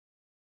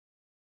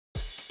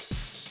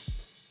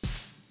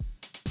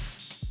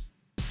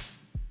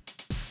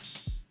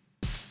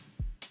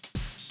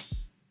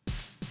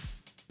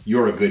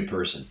You're a good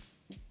person.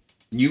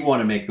 You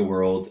want to make the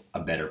world a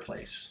better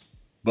place.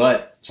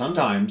 But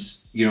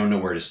sometimes you don't know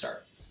where to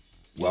start.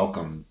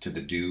 Welcome to the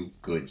Do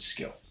Good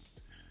skill.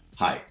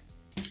 Hi,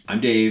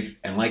 I'm Dave,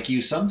 and like you,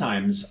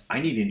 sometimes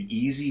I need an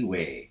easy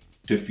way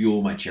to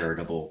fuel my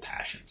charitable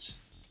passions.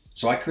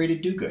 So I created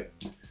Do Good,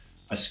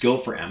 a skill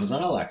for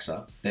Amazon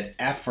Alexa that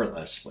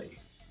effortlessly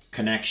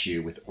connects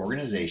you with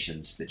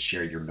organizations that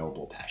share your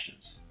noble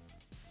passions.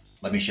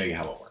 Let me show you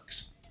how it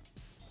works.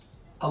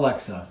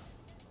 Alexa,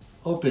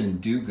 open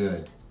Do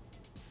Good.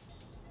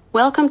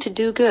 Welcome to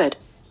Do Good.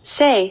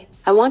 Say,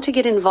 I want to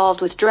get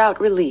involved with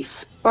drought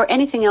relief, or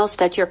anything else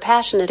that you're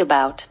passionate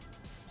about.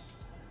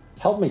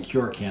 Help me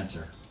cure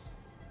cancer.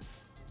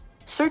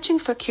 Searching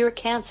for cure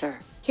cancer.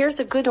 Here's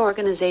a good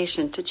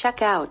organization to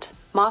check out,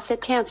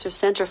 Moffitt Cancer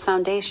Center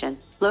Foundation,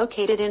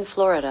 located in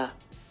Florida.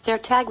 Their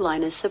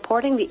tagline is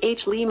supporting the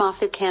H. Lee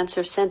Moffitt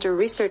Cancer Center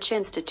Research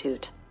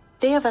Institute.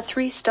 They have a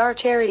 3-star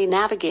Charity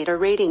Navigator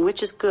rating,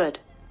 which is good.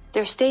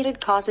 Their stated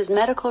cause is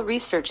medical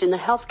research in the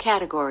health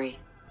category.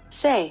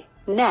 Say,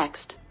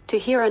 next, to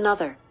hear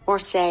another, or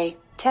say,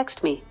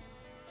 text me.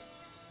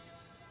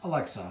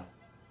 Alexa,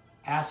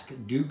 ask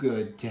Do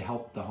Good to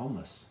help the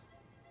homeless.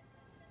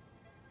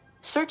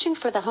 Searching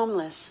for the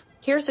homeless.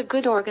 Here's a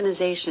good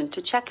organization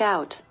to check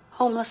out,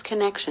 Homeless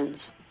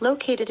Connections,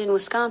 located in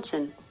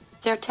Wisconsin.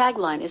 Their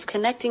tagline is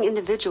connecting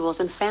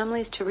individuals and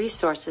families to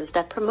resources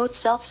that promote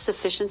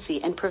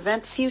self-sufficiency and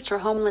prevent future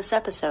homeless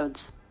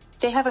episodes.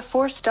 They have a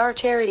 4-star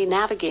Charity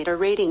Navigator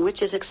rating,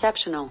 which is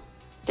exceptional.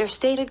 Their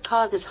stated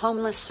cause is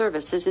homeless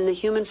services in the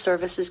human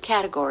services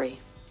category.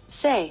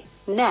 Say,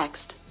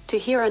 next, to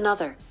hear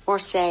another, or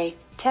say,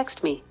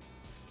 text me.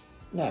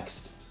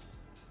 Next.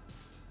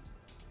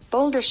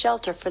 Boulder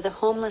Shelter for the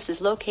Homeless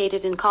is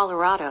located in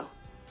Colorado.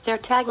 Their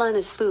tagline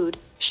is food,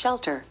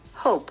 shelter,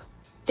 hope.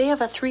 They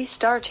have a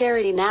 3-star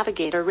Charity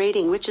Navigator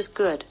rating, which is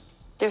good.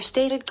 Their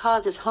stated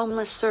cause is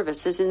homeless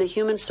services in the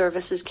human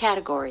services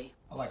category.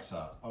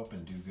 Alexa,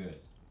 open Do Good.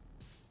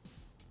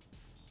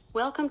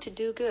 Welcome to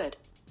Do Good.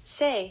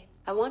 Say,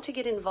 I want to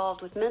get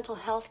involved with mental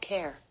health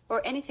care,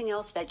 or anything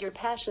else that you're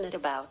passionate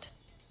about.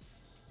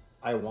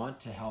 I want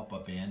to help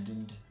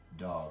abandoned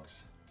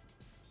dogs.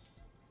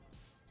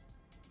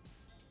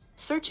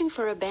 Searching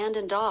for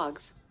abandoned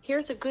dogs.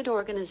 Here's a good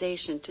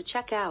organization to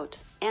check out,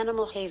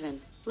 Animal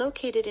Haven,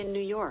 located in New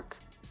York.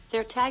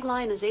 Their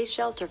tagline is a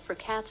shelter for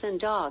cats and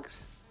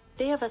dogs.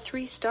 They have a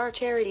 3-star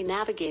Charity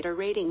Navigator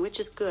rating, which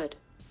is good.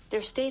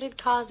 Their stated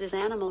cause is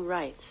animal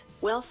rights,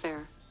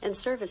 welfare, and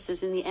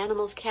services in the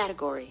animals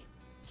category.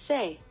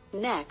 Say,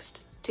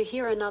 next, to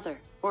hear another,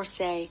 or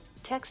say,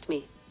 text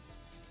me.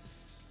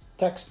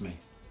 Text me.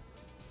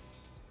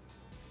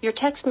 Your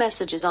text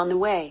message is on the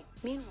way.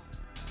 Meanwhile,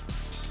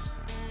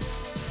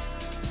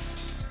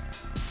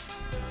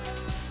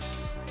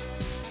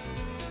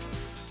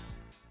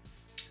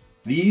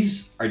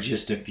 These are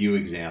just a few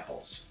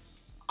examples.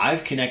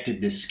 I've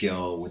connected this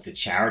skill with the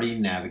Charity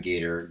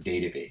Navigator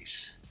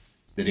database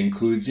that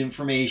includes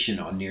information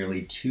on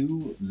nearly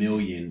 2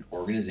 million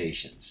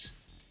organizations,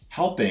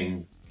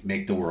 helping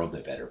make the world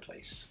a better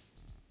place.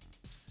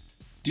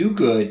 Do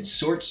Good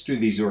sorts through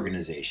these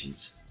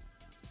organizations,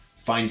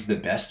 finds the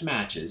best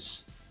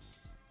matches,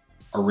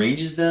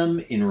 arranges them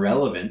in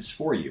relevance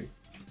for you,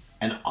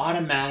 and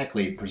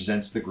automatically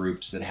presents the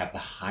groups that have the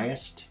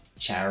highest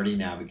Charity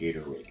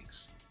Navigator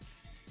ratings.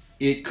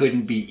 It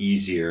couldn't be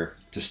easier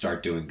to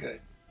start doing good.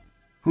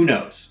 Who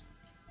knows?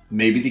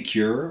 Maybe the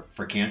cure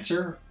for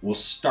cancer will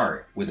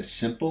start with a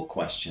simple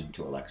question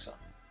to Alexa.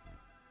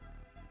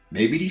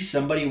 Maybe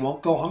somebody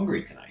won't go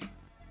hungry tonight.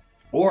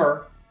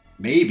 Or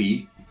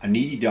maybe a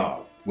needy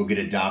dog will get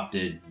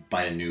adopted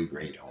by a new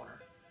great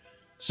owner.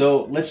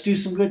 So let's do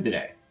some good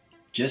today.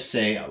 Just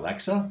say,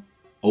 Alexa,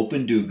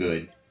 open Do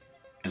Good,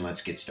 and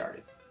let's get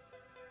started.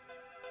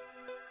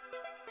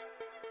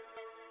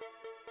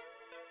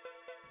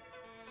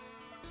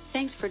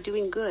 thanks for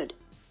doing good.